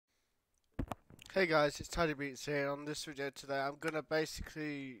Hey guys, it's Tiny Beats here. On this video today, I'm gonna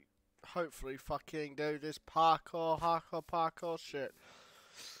basically, hopefully, fucking do this parkour shit.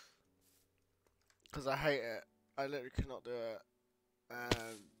 Because I hate it. I literally cannot do it.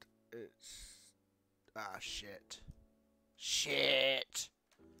 And it's... shit. Shit!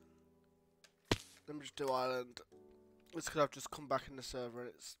 Let me just do island. It's because I've just come back in the server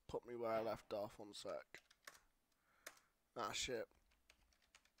and it's put me where I left off. One sec. Shit.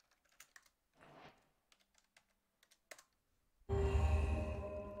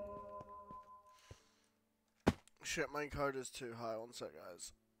 Shit, my code is too high. One sec,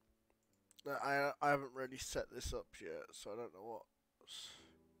 guys. I haven't really set this up yet, so I don't know what.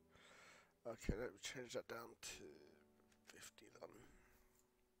 Okay, let me change that down to 50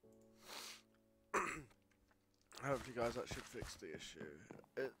 then. Hopefully, guys, that should fix the issue.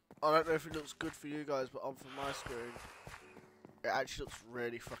 I don't know if it looks good for you guys, but on for my screen, it actually looks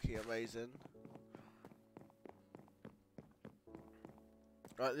really fucking amazing.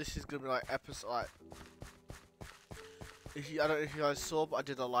 Right, this is gonna be like episode. Like, I don't know if you guys saw, but I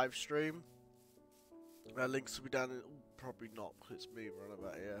did a live stream. Links will be down in. Probably not, because it's me running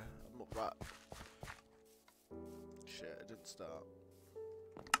about here. I'm not that. Shit, it didn't start.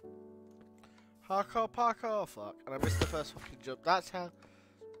 Parkour, fuck. And I missed the first fucking jump. That's how.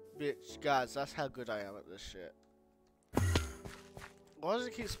 Bitch, guys, that's how good I am at this shit. Why does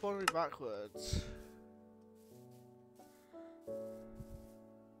it keep spawning me backwards?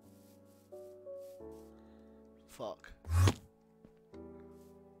 Fuck.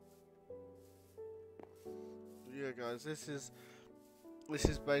 Yeah, guys, this is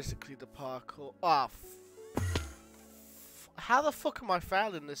basically the parkour. How the fuck am I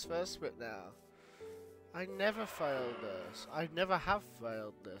failing this first bit now? I never failed this. I never have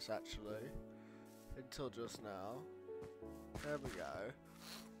failed this actually, until just now. There we go.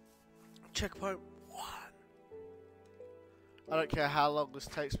 Checkpoint 1. I don't care how long this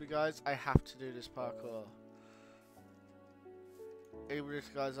takes me, guys. I have to do this parkour. Even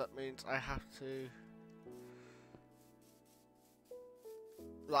if, guys, that means I have to.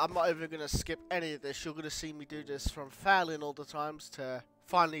 I'm not even going to skip any of this. You're going to see me do this from failing all the times to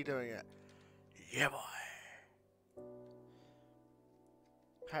finally doing it. Yeah, boy.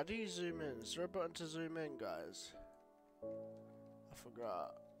 How do you zoom in? Is there a button to zoom in, guys? I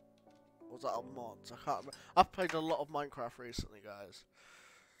forgot. Was that on mods? I can't remember. I've played a lot of Minecraft recently, guys.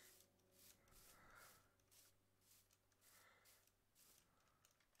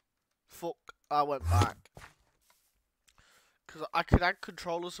 Fuck, I went back. Because I could add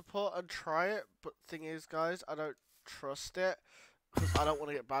controller support and try it, but thing is, guys, I don't trust it. Because I don't want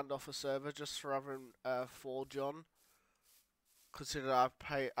to get banned off a server just for having Forge on. Consider I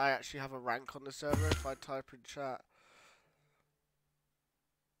actually have a rank on the server if I type in chat.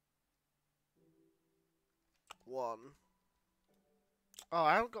 1. Oh,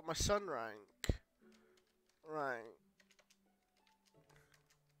 I haven't got my sun rank. Right.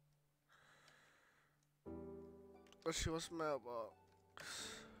 Let's see what's mailbox.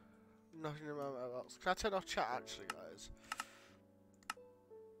 Nothing in my mailbox. Can I turn off chat actually, guys?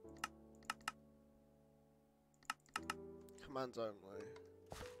 Commands only.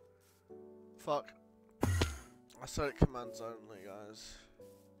 Fuck. I said it commands only, guys.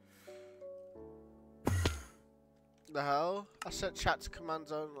 The hell? I set chat to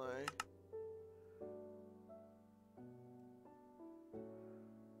commands only.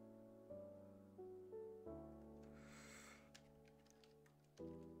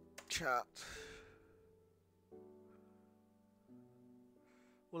 Chat.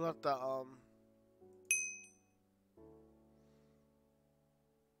 We'll have that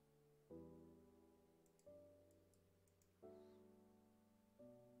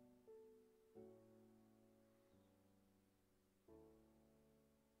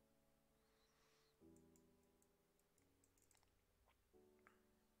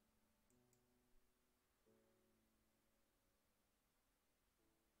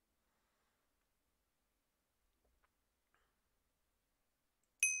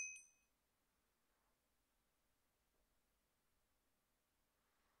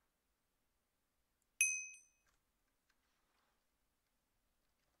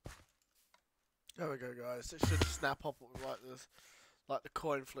There we go, guys. It should snap up like this, like the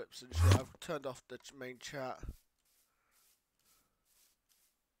coin flips and shit. I've turned off the main chat,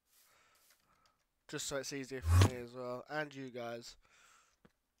 just so it's easier for me as well, and you guys.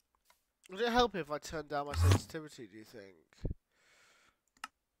 Would it help if I turned down my sensitivity, do you think?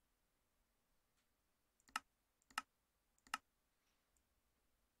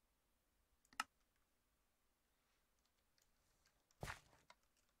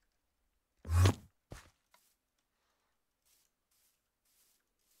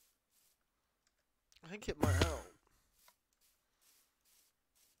 think it might help.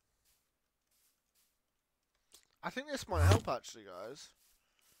 I think this might help actually, guys.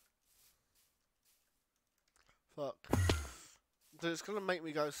 Fuck. Dude, it's gonna make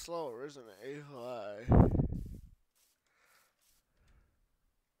me go slower, isn't it? Either way.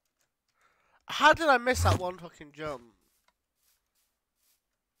 How did I miss that one fucking jump?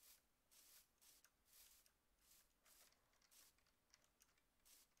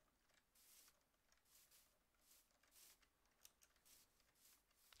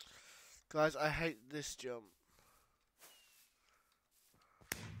 Guys, I hate this jump.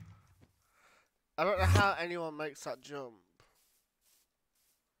 I don't know how anyone makes that jump.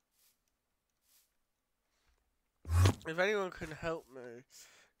 If anyone can help me,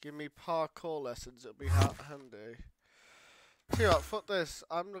 give me parkour lessons, it'll be handy. See what, fuck this.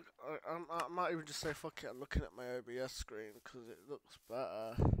 I might even just say fuck it, I'm looking at my OBS screen because it looks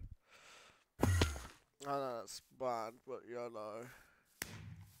better. I know that's bad, but you know.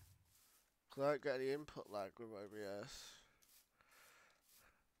 Because I don't get any input lag with OBS.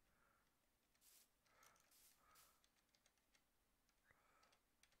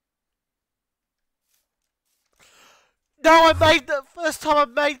 No, I made that first time I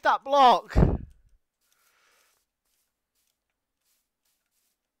made that block.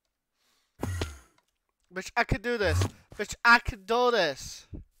 Bitch, I can do this. Bitch, I can do this.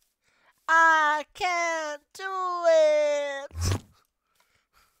 I can't do it.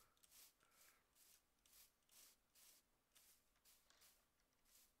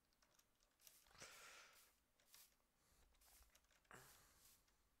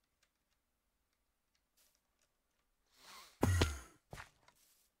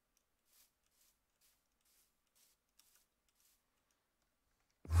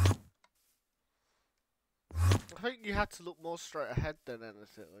 I think you had to look more straight ahead than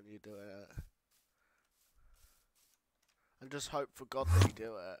anything when you do it. And just hope for God that you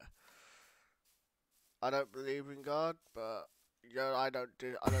do it. I don't believe in God, but yeah, I don't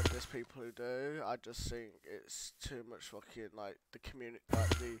diss people who do. I just think it's too much fucking like the community,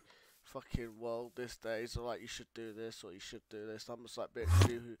 like the fucking world these days are like you should do this or you should do this. I'm just like,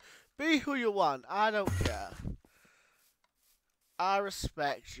 bitch, be who you want. I don't care. I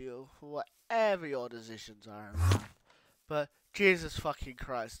respect you for whatever your decisions are in life. But Jesus fucking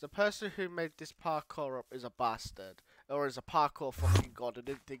Christ, the person who made this parkour up is a bastard. Or is a parkour fucking god and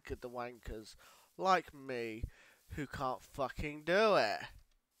didn't think of the wankers like me who can't fucking do it.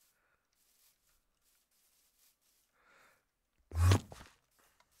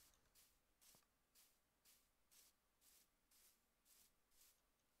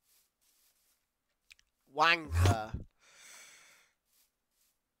 Wanker.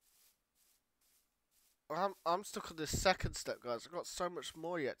 I'm stuck on this second step, guys. I've got so much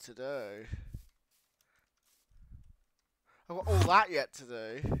more yet to do. I've got all that yet to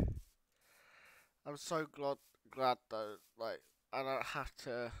do. I'm so glad though, like, I don't have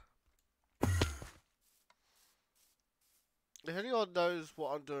to. If anyone knows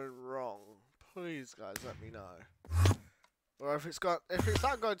what I'm doing wrong, please guys let me know. Or if it's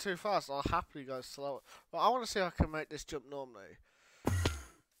not going too fast, I'll happily go slower. But I want to see if I can make this jump normally.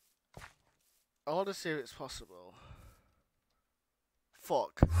 I want to see if it's possible.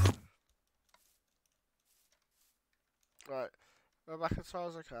 Fuck. Right. Go back as far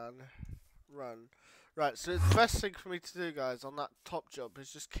as I can. Run. Right, so the best thing for me to do, guys, on that top jump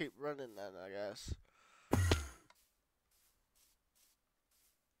is just keep running then, I guess.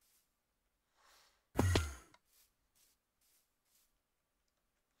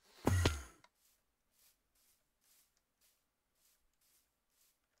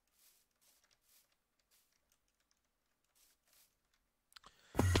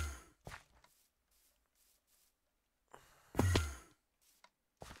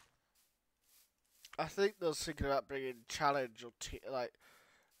 I think they was thinking about bringing challenge or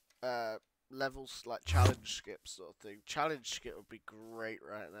levels like challenge skips sort of thing. Challenge skip would be great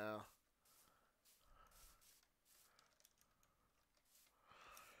right now.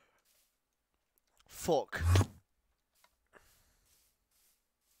 Fuck.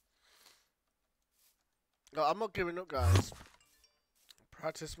 No, I'm not giving up, guys.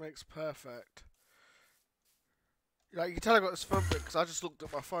 Practice makes perfect. Like, you can tell I got this phone bit because I just looked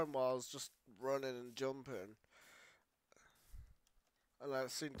at my phone while I was just running and jumping. And I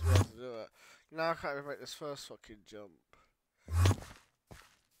seemed to be able to do it. Now I can't even make this first fucking jump.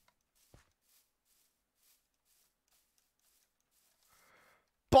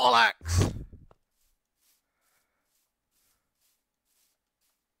 Bollocks!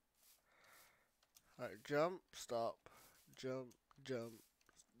 Alright, jump, stop, jump, jump,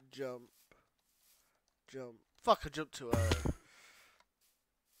 jump, jump. Fuck, I jumped too early.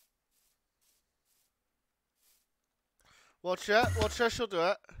 Watch it. Watch her. She'll do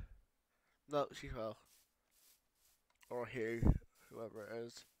it. No, she fell. Or he. Whoever it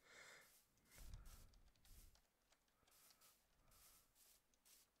is.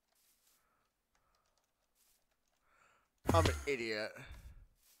 I'm an idiot.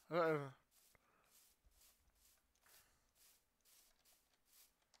 I don't know.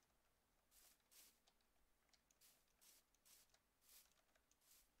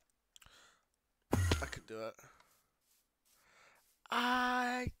 I could do it.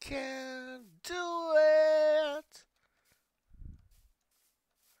 I can do it.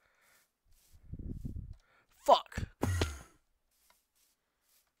 Fuck.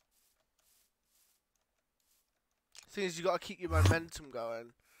 Thing is, you gotta keep your momentum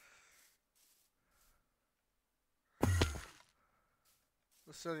going.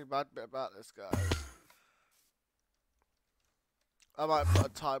 That's the only bad bit about this, guys. I might put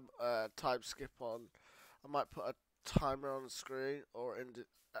a time skip on. I might put a timer on the screen, or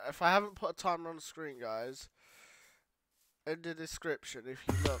if I haven't put a timer on the screen, guys, in the description, if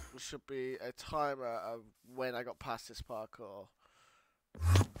you look, there should be a timer of when I got past this parkour,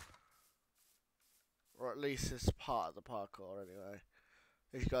 or at least this part of the parkour, anyway.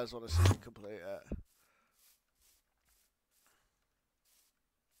 If you guys want to see me complete it.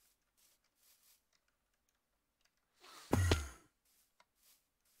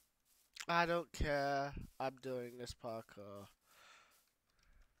 I don't care. I'm doing this parkour.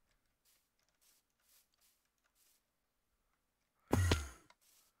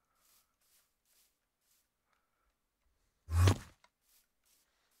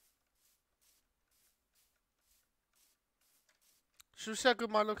 Should we see how good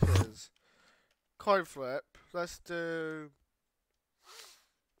my look is? Coin flip. Let's do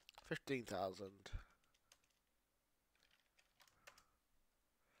 15,000.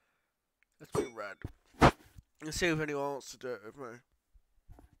 Let's do red. Let's see if anyone wants to do it with me.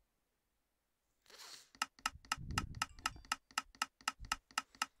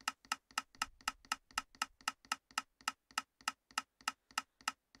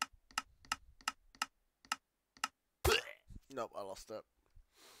 Nope, I lost it.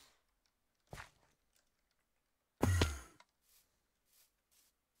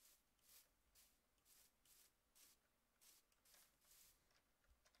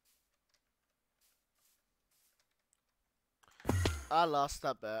 I lost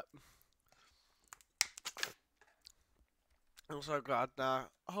that bet. I'm so glad now.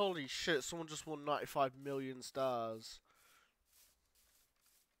 Holy shit, someone just won 95 million stars.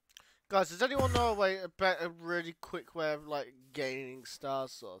 Guys, does anyone know a really quick way of like gaining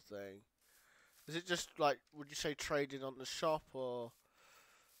stars sort of thing? Is it just like, would you say trading on the shop, or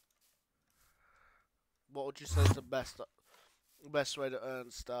what would you say is the best way to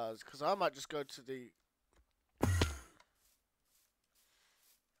earn stars? Because I might just go to the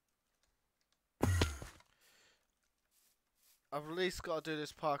I've at least got to do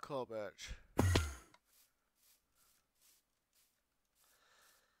this parkour, bitch.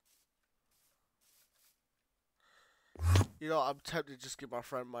 You know, I'm tempted to just give my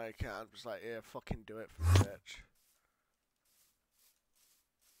friend my account. I'm just like, yeah, fucking do it for me, bitch.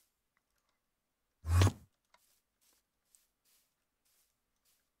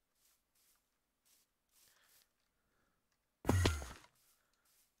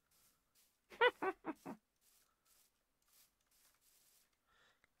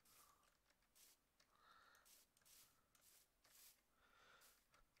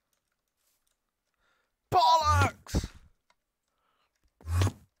 Bollocks!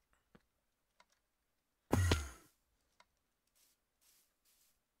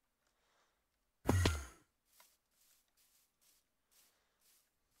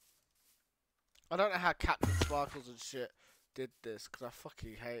 I don't know how Captain Sparkles and shit did this, because I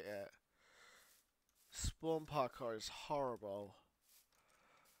fucking hate it. Spawn parkour is horrible.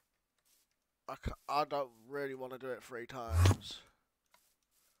 I don't really want to do it 3 times.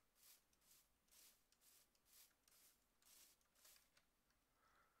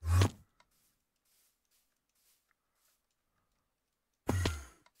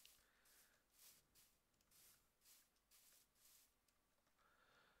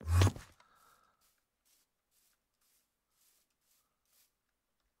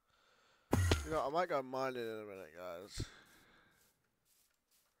 You know, I might go mining in a minute, guys.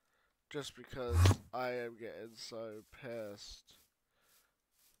 Just because I am getting so pissed.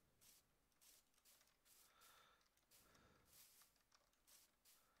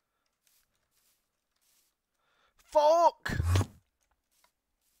 Fuck!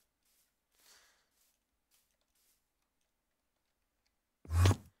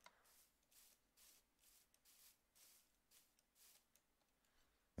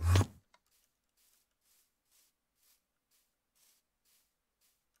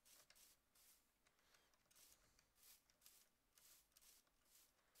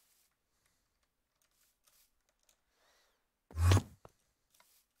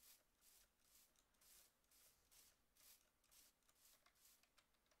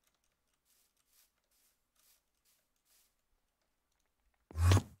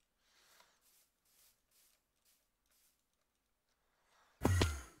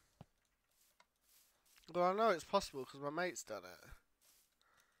 Well, I know it's possible because my mate's done it.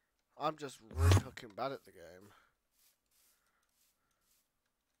 I'm just really fucking bad at the game.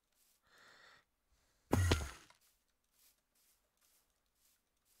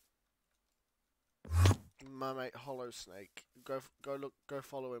 My mate Hollow Snake. Go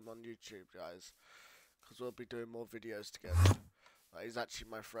follow him on YouTube, guys, because we'll be doing more videos together. Like, he's actually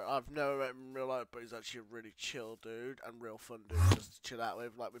my friend. I've never met him in real life, but he's actually a really chill dude and real fun dude just to chill out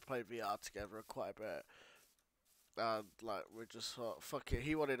with. Like, we play VR together quite a bit. And, like, we just thought, fuck it.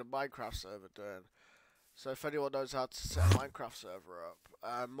 He wanted a Minecraft server doing. So if anyone knows how to set a Minecraft server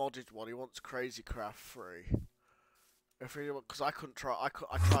up, modded one, he wants Crazy Craft free. If anyone, because I couldn't try, I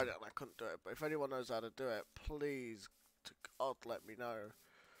tried it and I couldn't do it. But if anyone knows how to do it, please, to God, let me know.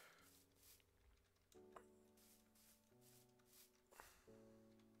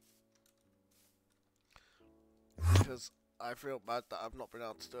 Because I feel bad that I've not been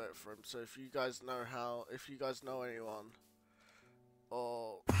able to do it for him. So if you guys know how, if you guys know anyone,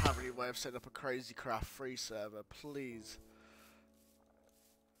 or have any way of setting up a Crazy Craft free server, please.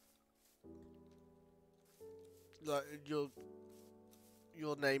 Like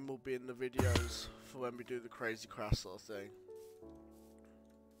your name will be in the videos for when we do the Crazy Craft sort of thing.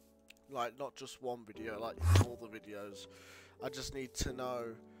 Like, not just one video, like all the videos. I just need to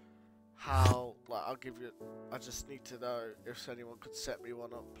know how, like, I just need to know if anyone could set me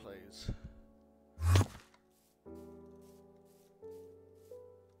one up, please.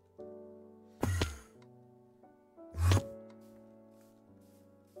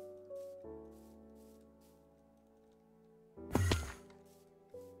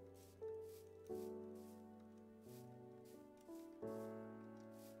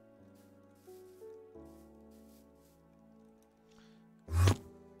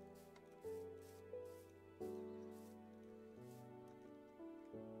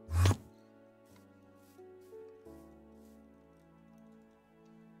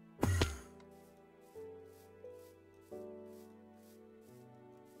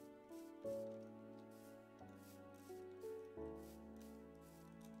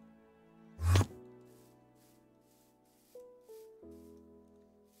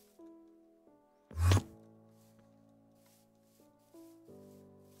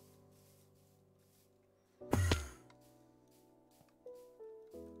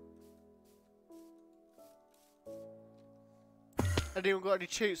 Anyone got any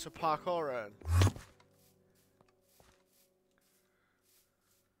cheats for parkour in?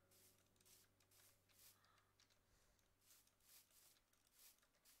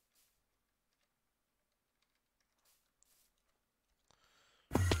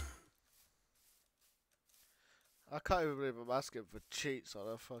 I can't even believe I'm asking for cheats on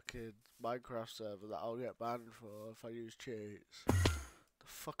a fucking Minecraft server that I'll get banned for if I use cheats. The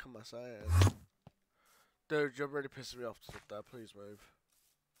fuck am I saying? Dude, you're really pissing me off to sit there. Please move.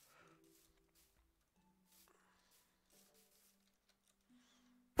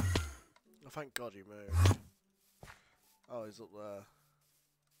 Oh, thank God he moved. Oh, he's up there.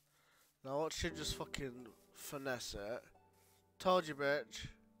 Now watch him just fucking finesse it. Told you, bitch.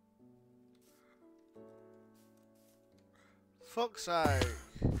 Fuck's sake.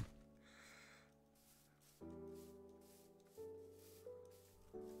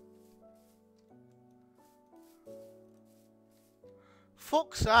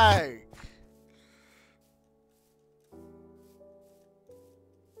 Fuck's sake.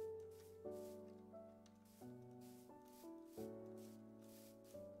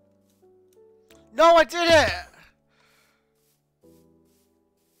 No, I did it!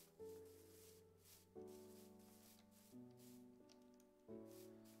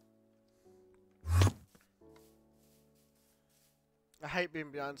 I hate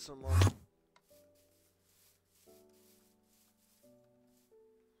being behind someone.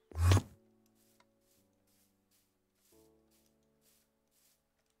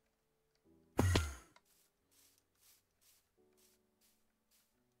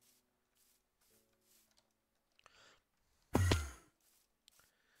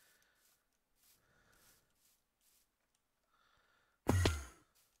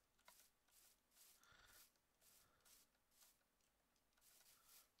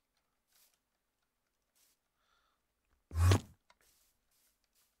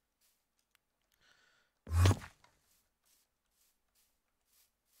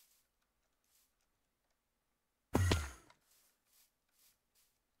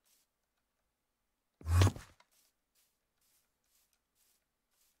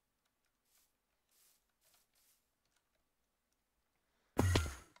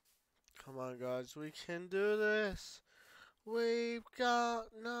 Come on, guys, we can do this. We've got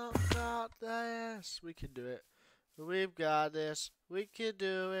this. We can do it. We've got this. We can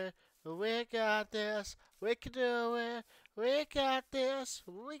do it. We got this. We can do it. We got this.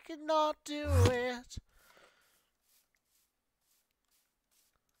 We cannot do it.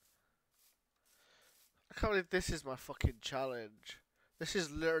 I can't believe this is my fucking challenge. This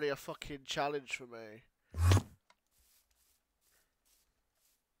is literally a fucking challenge for me.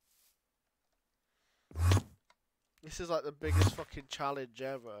 This is like the biggest fucking challenge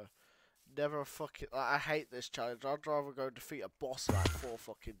ever. Never fucking. Like, I hate this challenge. I'd rather go defeat a boss like 4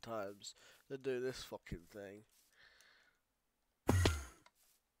 fucking times than do this fucking thing.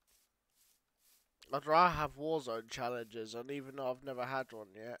 I'd rather have Warzone challenges, and even though I've never had one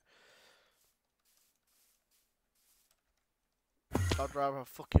yet, I'd rather have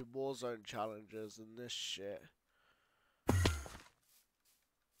fucking Warzone challenges than this shit.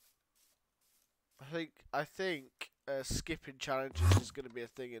 I think skipping challenges is going to be a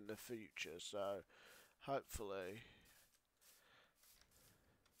thing in the future, so hopefully.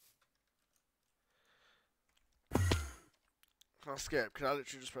 Can I skip? Can I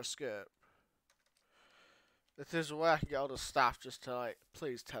literally just press skip? If there's a way I can get all the staff just to, like,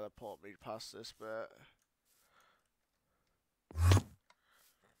 please teleport me past this bit.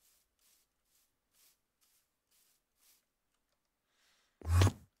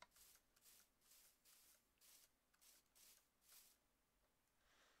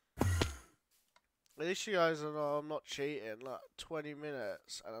 At least you guys know I'm not cheating. Like 20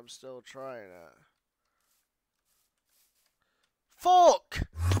 minutes and I'm still trying it. Fuck!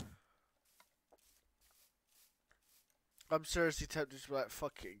 I'm seriously tempted to be like,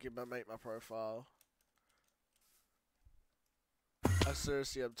 fuck it, give my mate my profile. I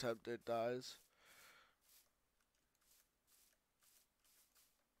seriously am tempted, guys.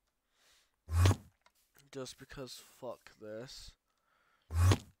 Just because fuck this.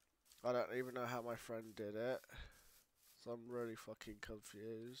 I don't even know how my friend did it. So I'm really fucking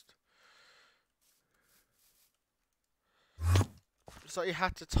confused. It's like you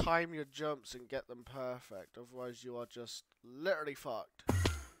had to time your jumps and get them perfect. Otherwise you are just literally fucked.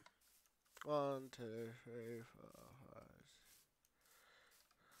 1, 2, 3, 4,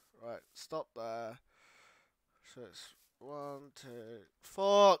 5. Right, stop there. So it's 1, 2.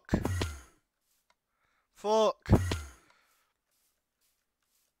 Fuck! Fuck!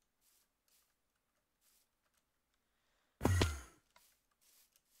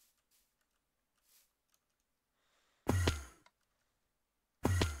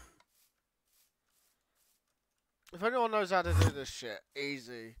 If anyone knows how to do this shit,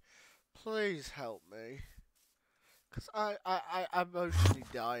 easy. Please help me. Because I'm emotionally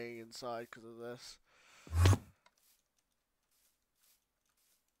dying inside because of this.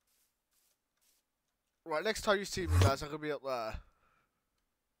 Right, next time you see me, guys, I'm going to be up there.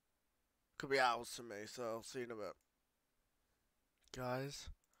 Could be hours to me, so I'll see you in a bit. Guys.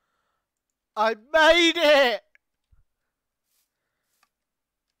 I made it!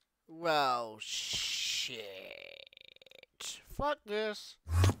 Well, shit. Fuck this.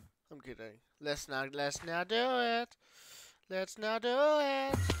 I'm kidding. Let's now do it. Let's now do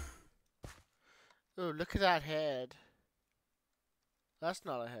it. Oh, look at that head. That's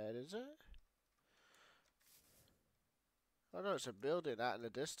not a head, is it? Oh no, it's a building out in the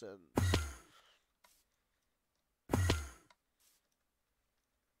distance.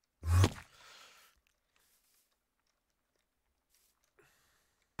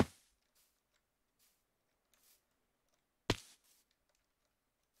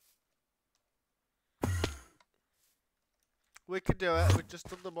 We could do it. We just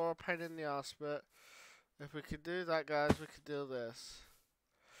done the more pain in the ass bit. If we could do that, guys, we could do this.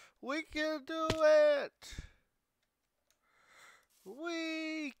 We can do it!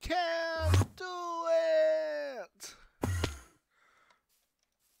 We can do it!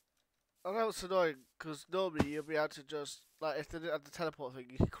 I know it's annoying, because normally you'll be able to just, like, if they didn't have the teleport thing,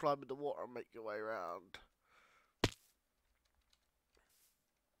 you can climb in the water and make your way around.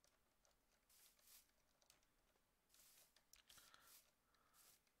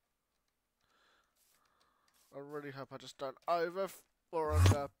 I really hope I just don't over or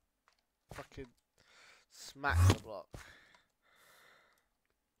under fucking smack the block.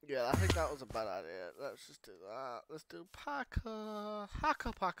 Yeah, I think that was a bad idea. Let's just do that. Let's do Packer,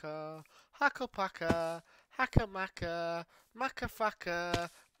 Hacker Packer, Hacker Packer, Hacker Macker, Macker Facker,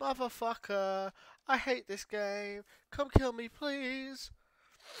 Motherfucker. I hate this game. Come kill me, please.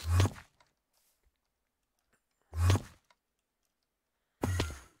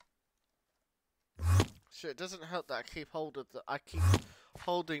 Shit, it doesn't help that I keep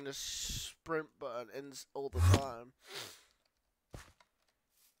holding the sprint button in all the time.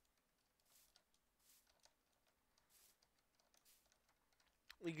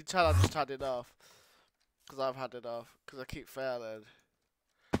 You can tell I just had enough. Because I've had enough. Because I keep failing.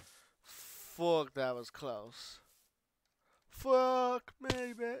 Fuck, that was close. Fuck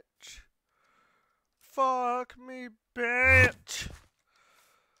me, bitch. Fuck me, bitch.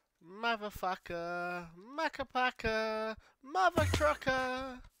 Motherfucker. Macapacker. Mother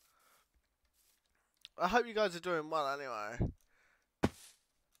trucker. I hope you guys are doing well anyway.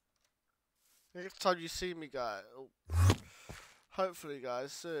 Next time you see me, guys. Hopefully,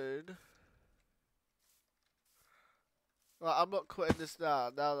 guys, soon. Right, I'm not quitting this now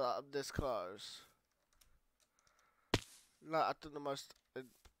that I'm this close. Like, I've done the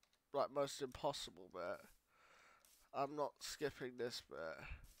most impossible bit. I'm not skipping this bit.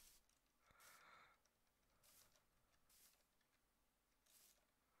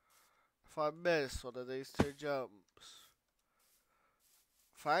 If I miss one of these two jumps.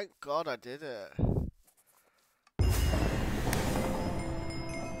 Thank God I did it.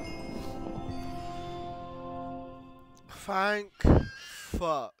 Thank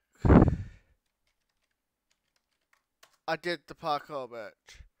fuck. I did the parkour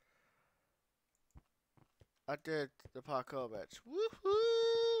bitch. I did the parkour bitch.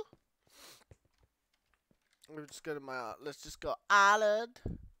 Woohoo! Let's just go to my let's just go island.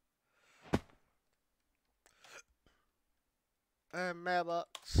 And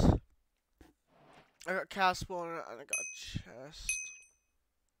mailbox. I got cow spawner and I got a chest.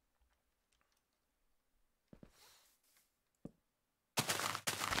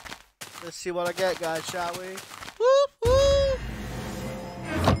 Let's see what I get, guys, shall we? Woo-hoo!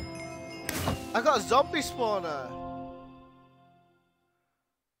 I got a zombie spawner.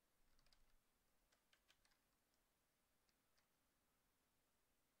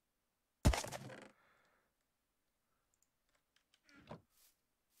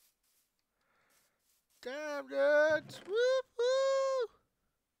 Damn, dudes. Woo-hoo!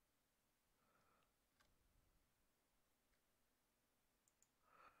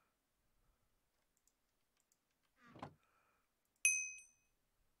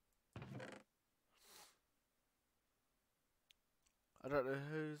 I don't know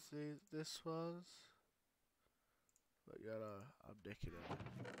whose this was, but yeah, no, I'm nicking it.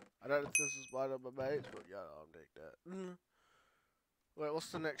 I don't know if this is one of my mates, but yeah, no, I'm nicking it. Wait, what's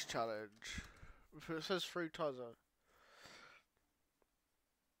the next challenge? It says 3 times.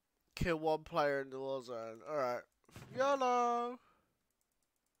 Kill 1 player in the war zone. Alright. YOLO!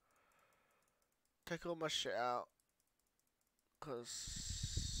 Take all my shit out. Cause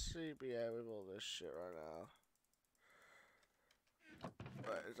CBA with all this shit right now.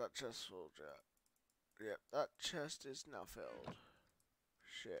 Right, is that chest full, Jack? Yep, that chest is now filled.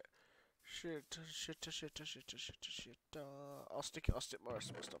 Shit. Shit. I'll stick my rest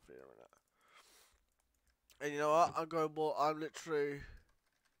of my stuff here in a minute. And you know what? I'm literally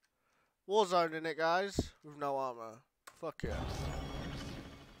warzoning it, guys, with no armor. Fuck it.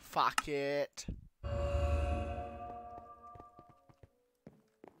 Fuck it.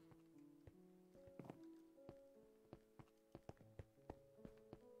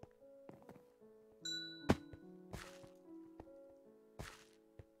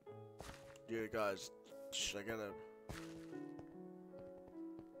 Yeah, guys, should I get him?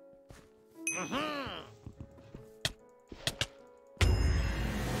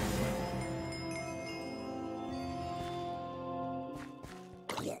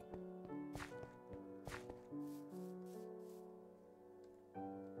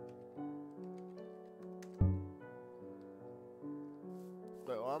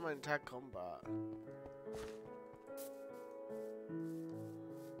 Wait, why am I in tag combat?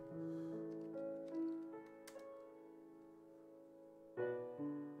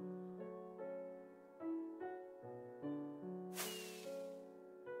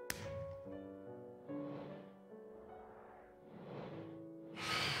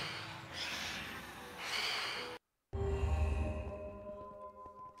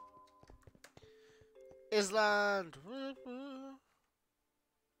 Island!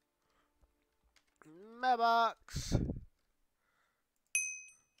 Mailbox!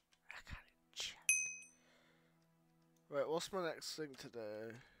 Right, what's my next thing to do?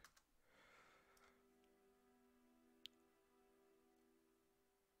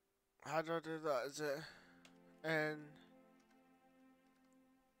 How do I do that? Is it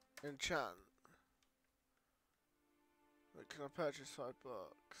enchant? Wait, can I purchase $5?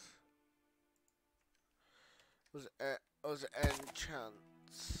 Was it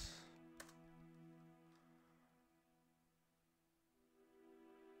enchants?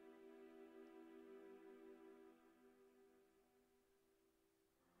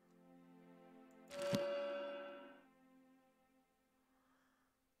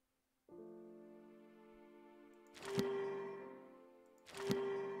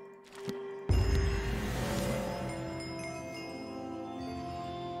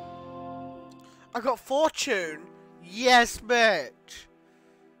 I got fortune. Yes, bitch.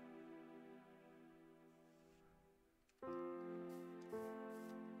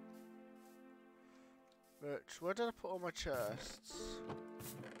 Bitch, where did I put all my chests?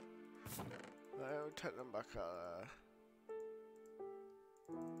 I'll take them back out there.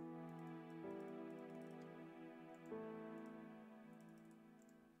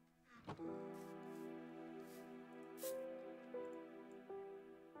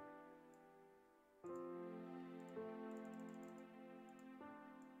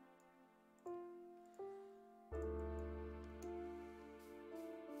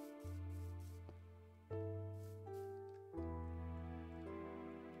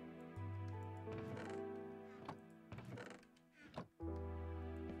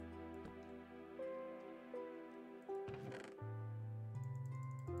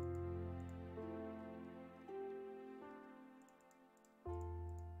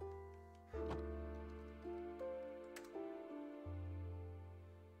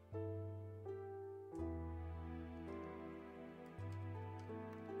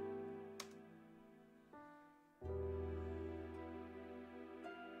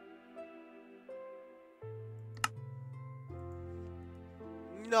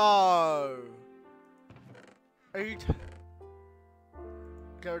 No. Are you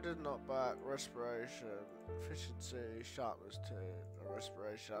Go to knockback, respiration, efficiency, sharpness 2, and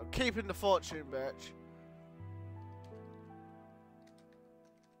respiration. I'm keeping the fortune, bitch.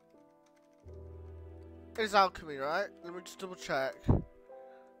 It's alchemy, right? Let me just double check.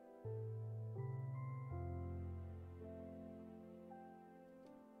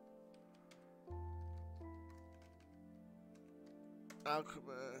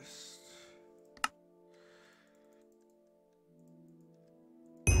 Alchemist.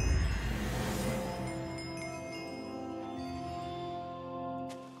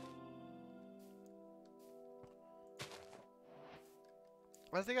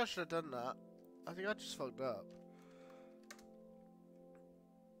 I think I should have done that. I think I just fucked up.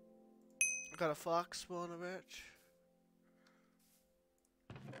 I got a fox spawner, bitch.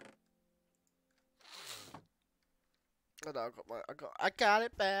 Oh no, I got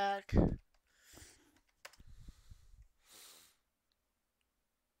it back.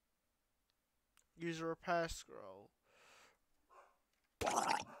 Use a repair scroll.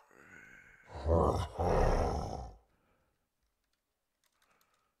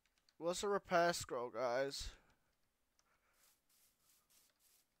 What's a repair scroll, guys?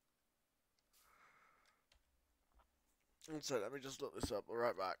 So let me just look this up. We'll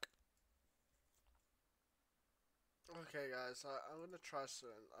right back. Okay, guys, I'm gonna try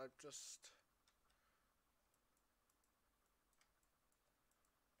something.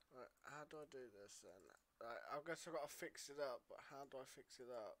 Right, how do I do this then? Right, I guess I've got to fix it up, but how do I fix it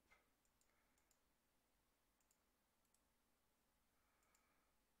up?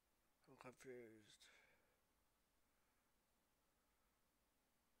 I'm confused.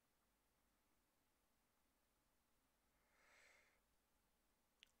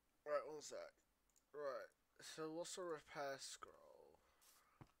 Right, one sec. Right, so what's a repair scroll?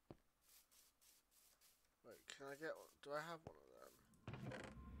 Wait, can I get one? Do I have one of them?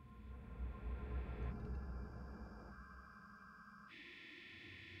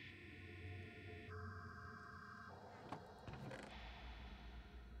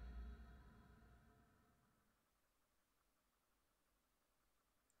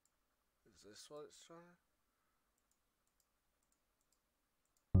 Is this what it's trying to?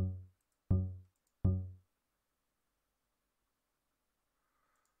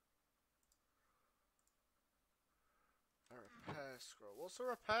 A repair scroll. What's a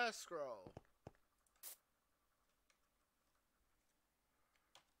repair scroll?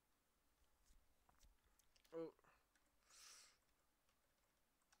 Oh.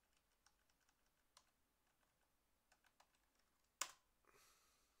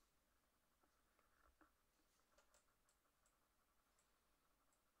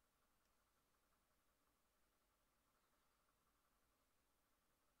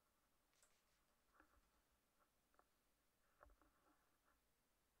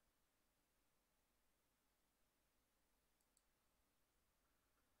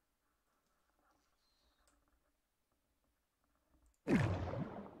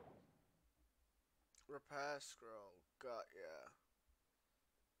 Repair scroll. Got ya.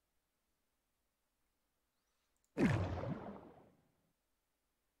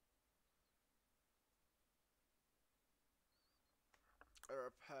 A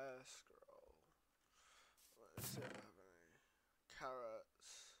repair scroll. Let's see if I have any.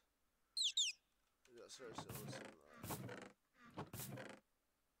 Carrots. That's very similar to that.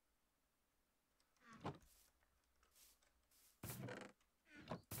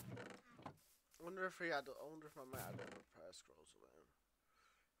 wonder if he had. I wonder if my mate had a prayer scrolls with him.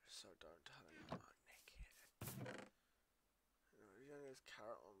 So don't tell him I'm naked. You know, he only has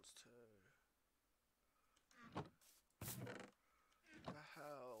carrot ones too. What the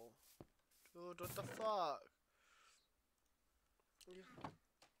hell? Dude, what the fuck?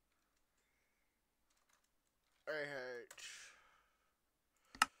 AH.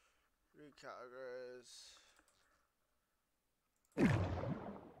 Recategories.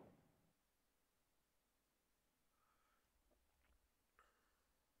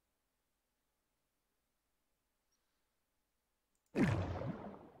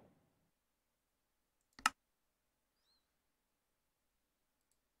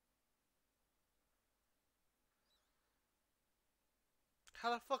 How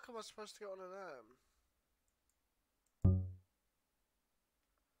the fuck am I supposed to get one of them?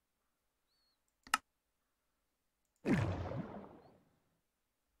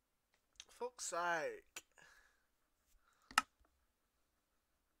 Fuck's sake.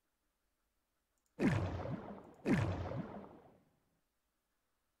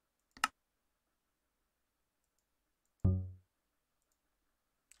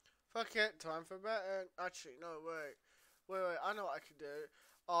 Fuck it, time for betting. Actually, no, wait. Wait, I know what I can do.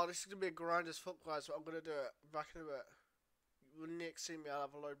 Oh, this is gonna be a grind as fuck, guys, but I'm gonna do it. Back in a bit. When Nick see me, I'll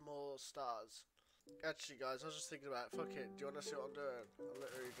have a load more stars. Actually, guys, I was just thinking about it. Fuck it. Do you wanna see what I'm doing? I'm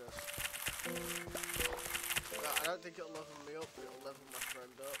literally just... I don't think it'll level me up, but it'll level my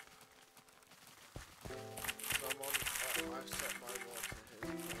friend up. So I'm on... I've set my wall to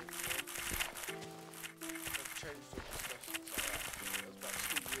his. I've changed all the stuff since it was about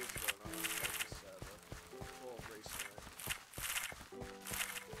 2 years ago now. I played this server. Before recently.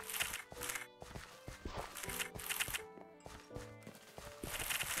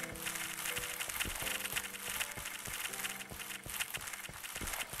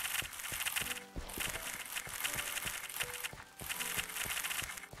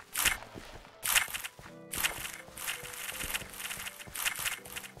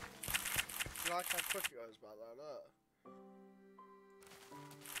 You like how quick it goes by that, look.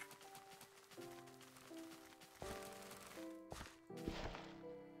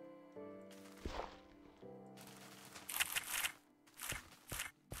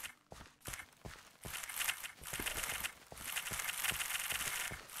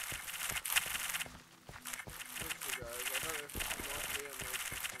 Literally, guys, I don't know if it's might be a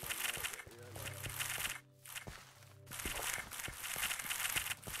notification or not, but you don't know.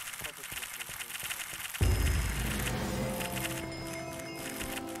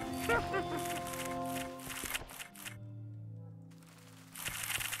 Probably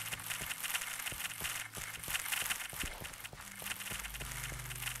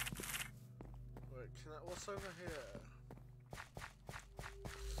wait, can I, what's over here?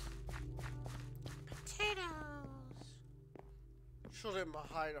 Potatoes! Should hit my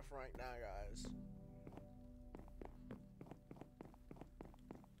high enough right now, guys.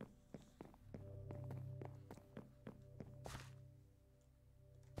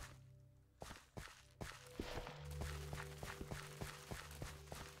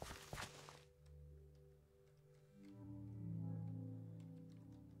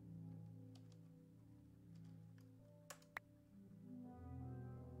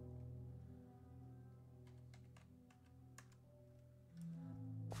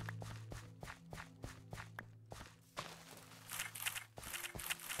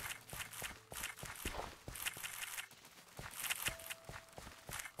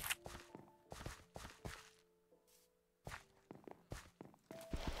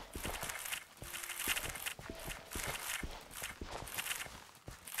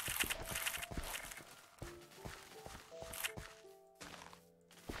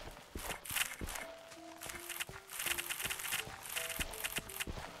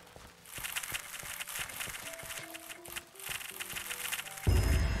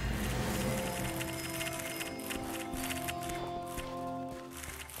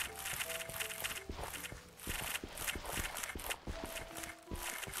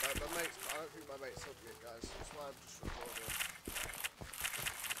 I don't think my mate's up yet, guys. That's why I'm just recording.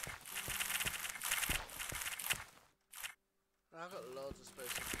 I've got loads of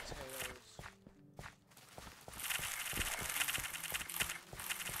space for potatoes.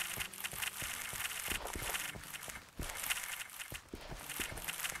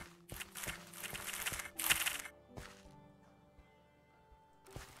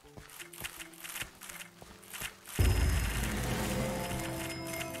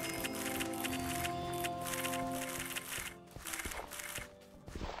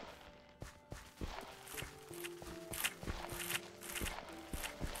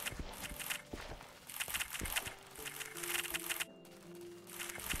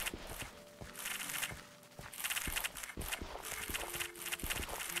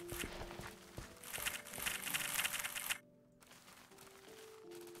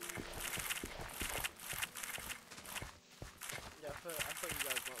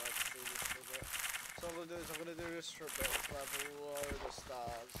 for a bit to have a load of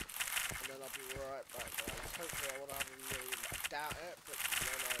stars, and then I'll be right back, guys. Hopefully I want to have a million, but I doubt it, but you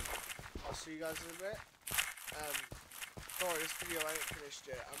know, I'll see you guys in a bit. Sorry, this video ain't finished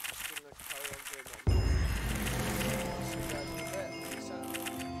yet. I'm just gonna carry on doing that. I'll see you guys in a bit. Peace out.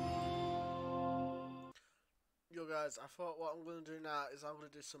 Yo guys, I thought what I'm gonna do now is I'm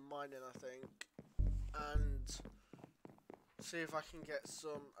gonna do some mining, I think, and see if I can get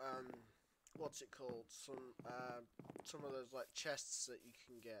some what's it called? Some of those like chests that you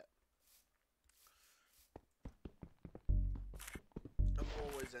can get. I'm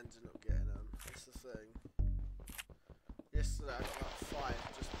always ending up getting them. That's the thing. Yesterday I got like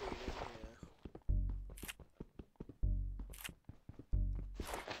 5 just being in here.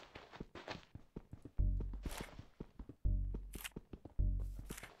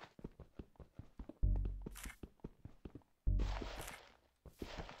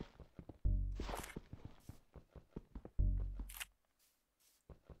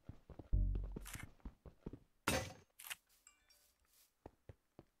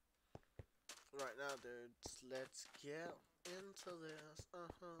 Right now, dudes, let's get into this.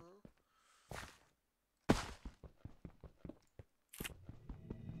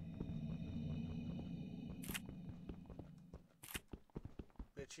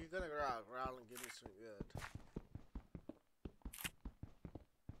 Bitch, you gonna growl and give me something good.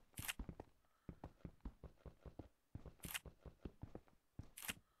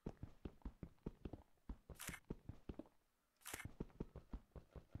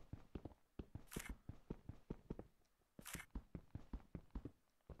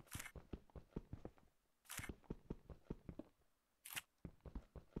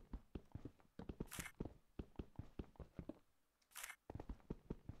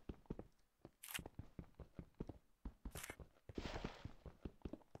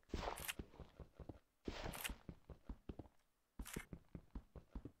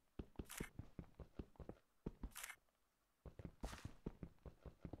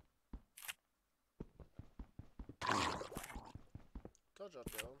 Told you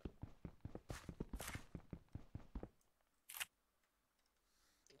I'd get on.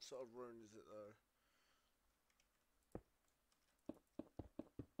 What sort of rune is it though?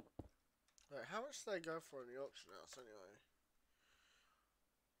 Right, how much do they go for in the auction house anyway?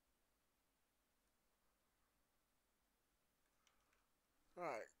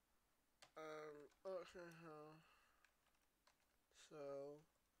 Right. Auction house. So.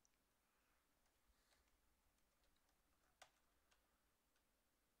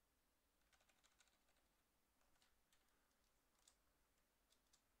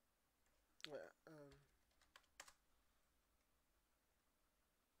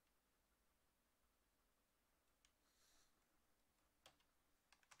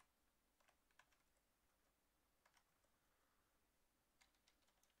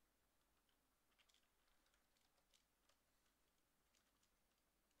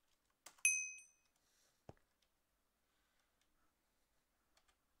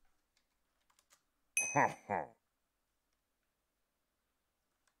 Yeah,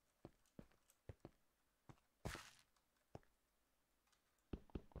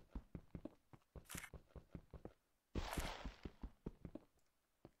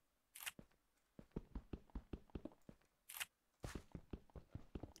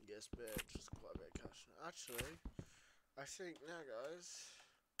 yes, bitch, just quite a bit of cash. Actually, I think now, guys.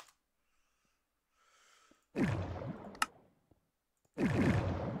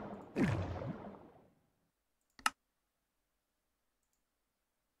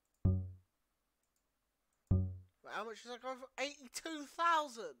 Wait, how much is that going for?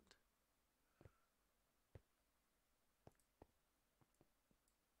 82,000!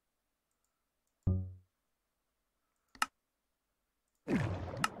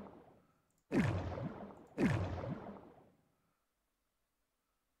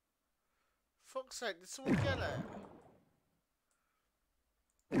 Fuck's sake, did someone get it?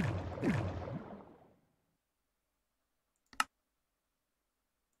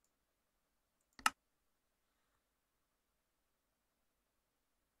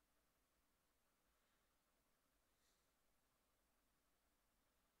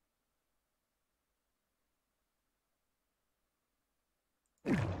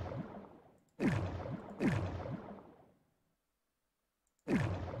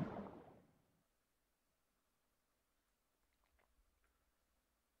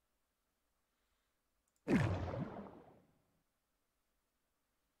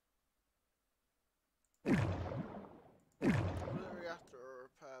 Military after a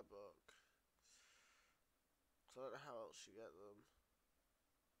repair book. So I don't know how else you get them.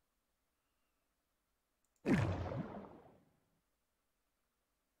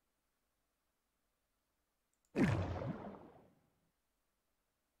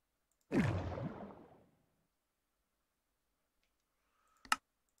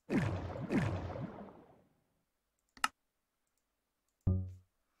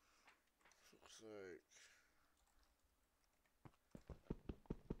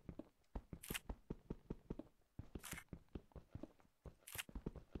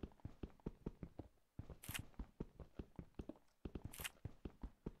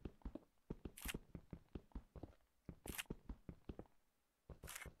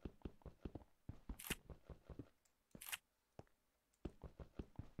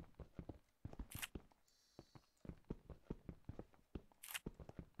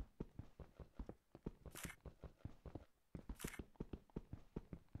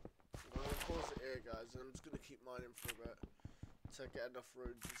 Pause it here, guys, and I'm just gonna keep mining for a bit to get enough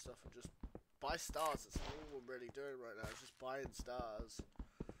runes and stuff, and just buy stars. That's all I'm really doing right now. Is just buying stars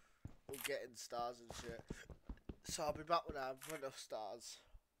or getting stars and shit. So I'll be back when I have enough stars.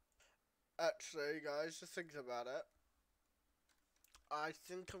 Actually, guys, just thinking about it, I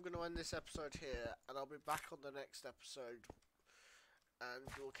think I'm gonna end this episode here, and I'll be back on the next episode, and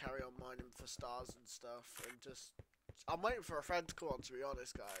we'll carry on mining for stars and stuff, and just. I'm waiting for a friend to come on, to be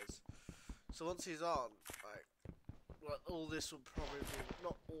honest, guys. So once he's on, like, well, all this will probably be,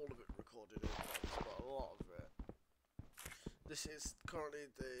 not all of it recorded in once, but a lot of it. This is currently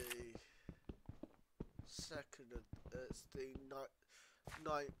the second, it's the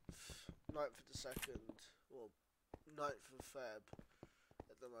 9th of the 2nd, well, 9th of Feb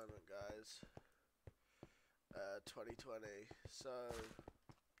at the moment, guys. 2020, so,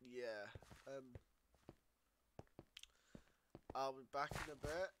 yeah, I'll be back in a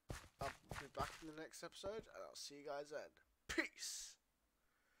bit. I'll be back in the next episode, and I'll see you guys then. Peace!